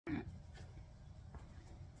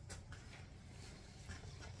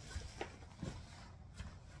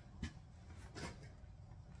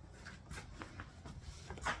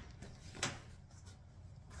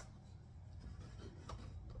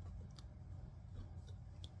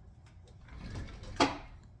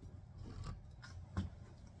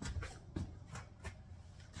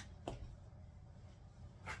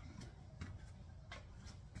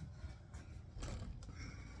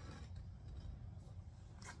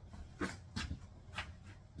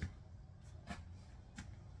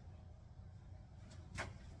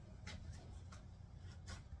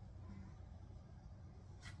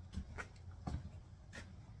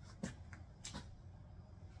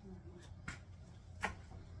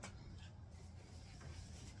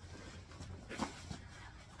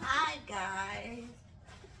guys.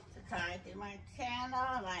 Subscribe to my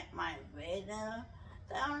channel, like my video,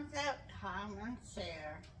 thumbs up, comment,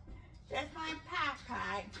 share. That's my pack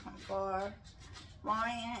for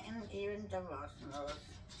morning and evening devotionals.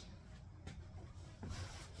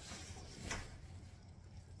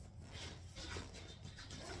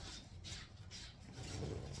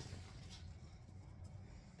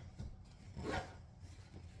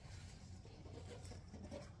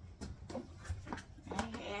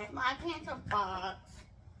 My pencil box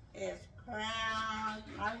is crayons,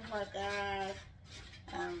 markers,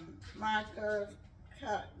 markers,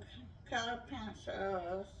 color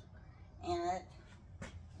pencils in it.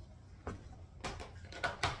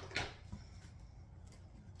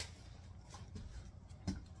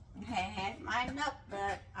 And my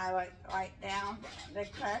notebook, I write down the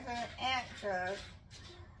question answers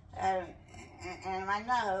and my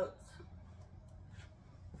notes.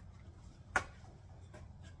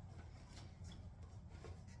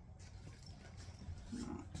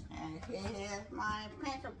 And here's my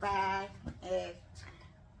pencil bag. It's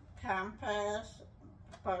compass,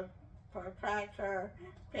 protractor,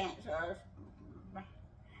 pencils,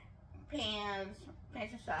 pens,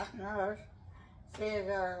 pencil sharpeners,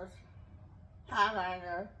 scissors,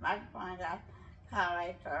 highlighter, magnifying glass,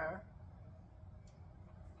 highlighter,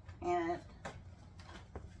 and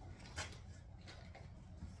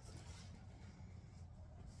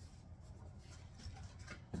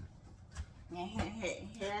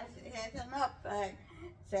here's a notebook.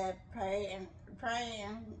 Said pray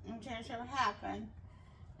until it shall happen.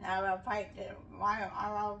 And I will write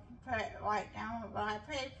down what I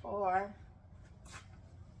prayed for.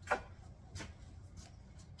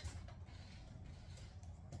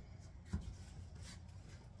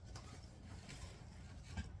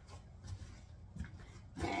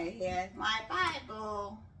 And here's my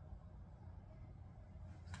Bible.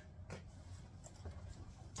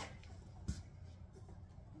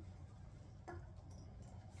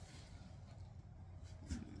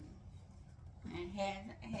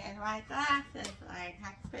 Here's my glasses I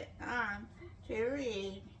have to put on to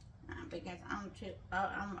read because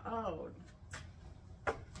I'm old.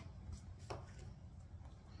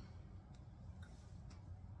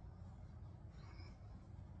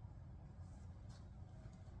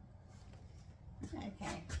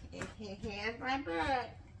 Okay, here's my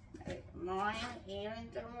book. Morning, evening,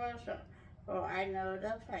 devotional. For I know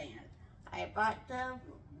the plan. I bought the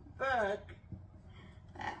book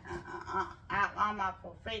at Walmart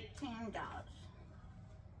for $15.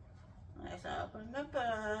 Let's open the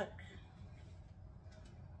book.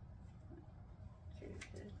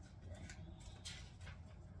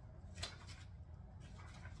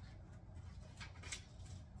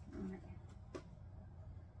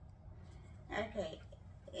 Okay,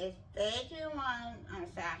 it's day 21 on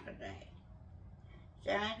Saturday.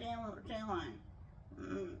 17:21.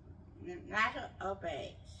 National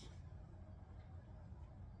obeys.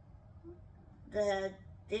 The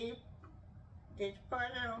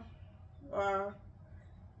disposal were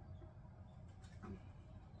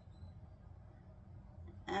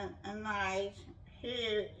analyzed who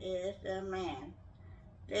is the man.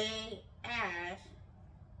 They asked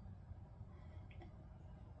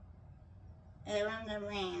even the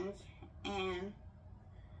winds and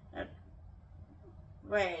the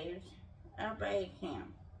waves obeyed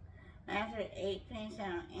him. After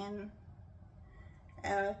 18:7 in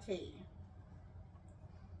LT.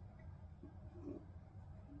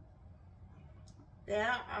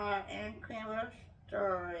 There are incredible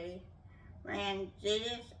stories when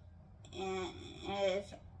Jesus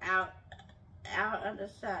is out of the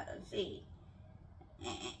sea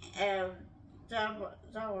of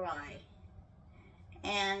Zolai,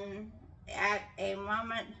 and at a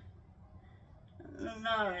moment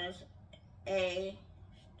notice a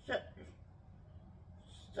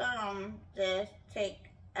storm just take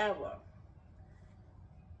over,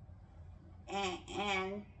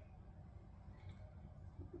 and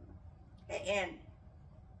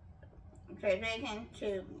predicting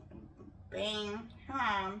to bring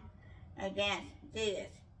harm against Jesus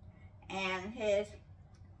and his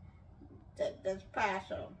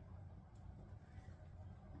disciple.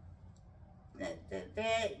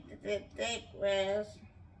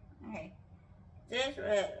 This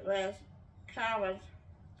was covered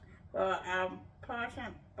for a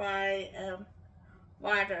portion by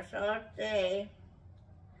water, so they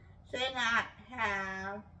should not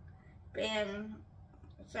have been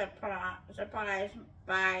surprised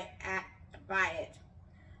by it.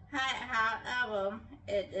 However,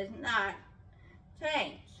 it does not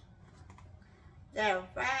change the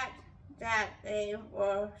fact that they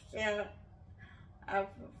were still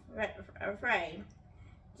afraid.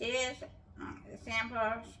 Jesus simply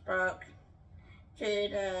spoke to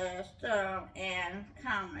the storm and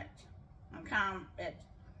calmed it.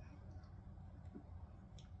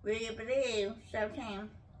 We believe something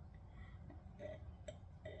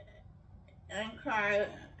inquire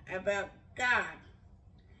about God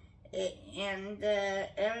and the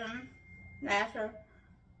natural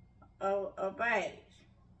obeys.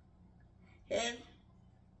 His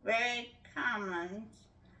very comments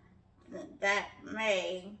that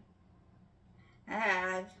may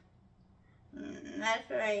have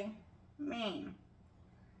naturally mean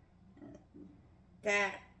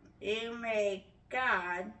that you made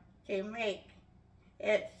God to make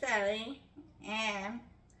it 70 and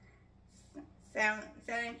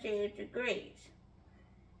 72 degrees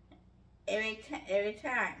every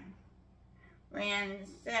time when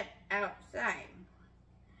step outside.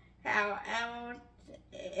 However,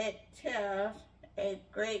 it tells a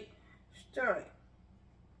great story.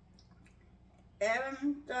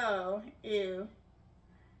 Even though you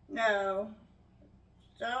know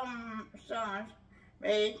some storms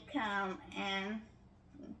may come and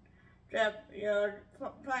drop your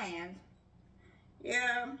plans,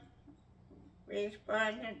 you're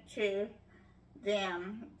responding to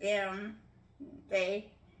them.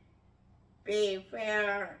 They be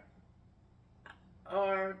fair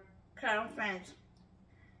or conference.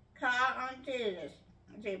 Call on Jesus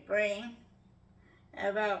to bring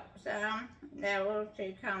about some level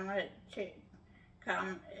to come to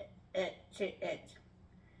it.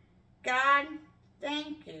 God,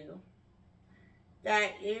 thank you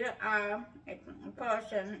that you are a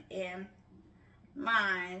person in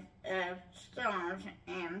minds of storms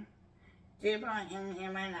and deeper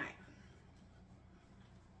in my life.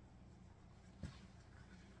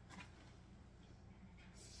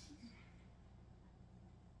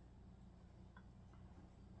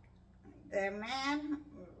 The man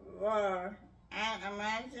was an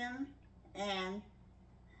amazing and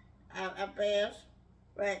abyss.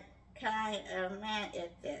 What kind of man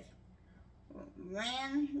is this?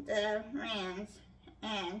 When the winds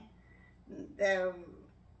and the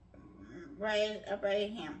waves obey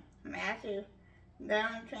him. Matthew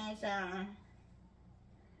 11:27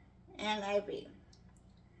 NIV.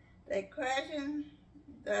 The question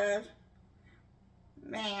does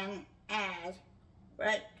man ask,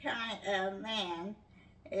 what kind of man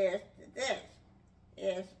is this?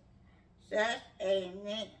 Is such a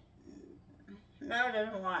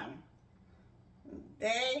noted one.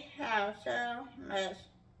 They have so much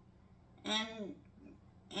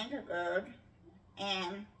integral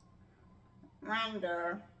and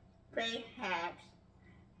wonder. Perhaps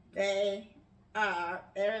they are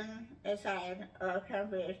inside or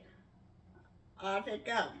confused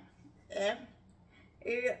altogether. If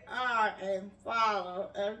you are a follower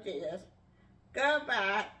of Jesus, go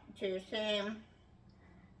back to some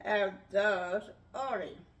of those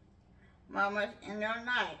early moments in your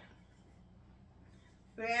life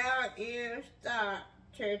where you start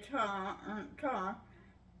to turn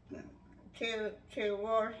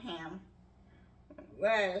toward him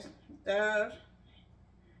with those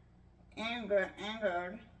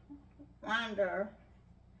angered, wonder,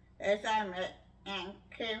 excitement, and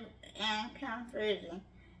confusion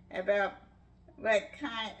about what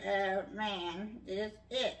kind of man this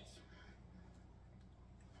is.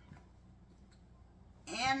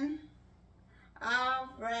 In our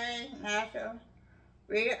very natural,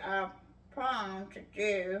 we are prone to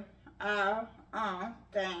do our own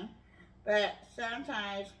thing, but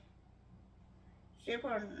sometimes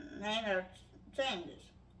supernatural changes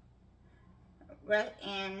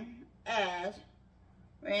within us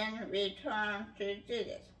when we turn to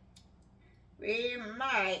Jesus. We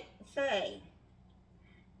might say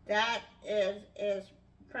that is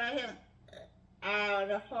present out of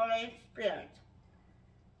the Holy Spirit,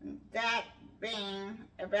 that being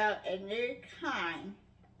about a new kind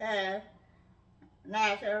of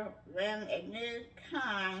nature, when a new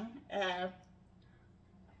kind of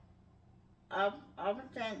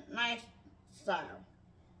opposite lifestyle.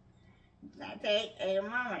 Now take a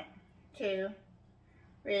moment to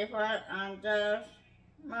reflect on those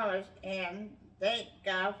moments and thank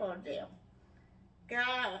God for them.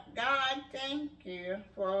 God, thank you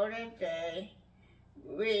for the day,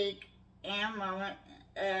 week, and moment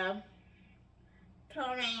of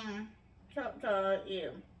turning toward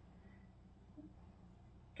you.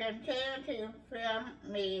 Continue to fill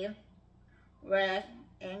me with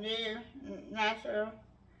a new natural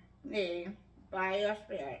need by your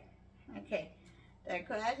Spirit. Okay, the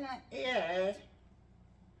question is,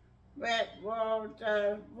 what were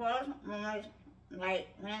the worst moments like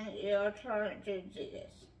when you turn to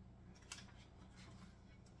Jesus.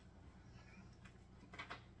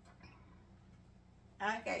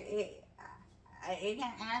 Okay, you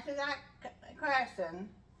can answer that question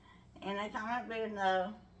in the comment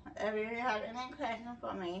below. If you have any questions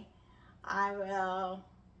for me, I will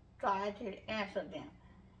try to answer them.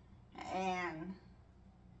 And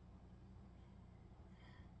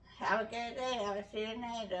have a good day. I will see you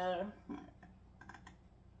later.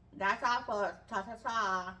 That's all, folks.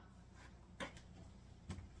 Ta-ta-ta.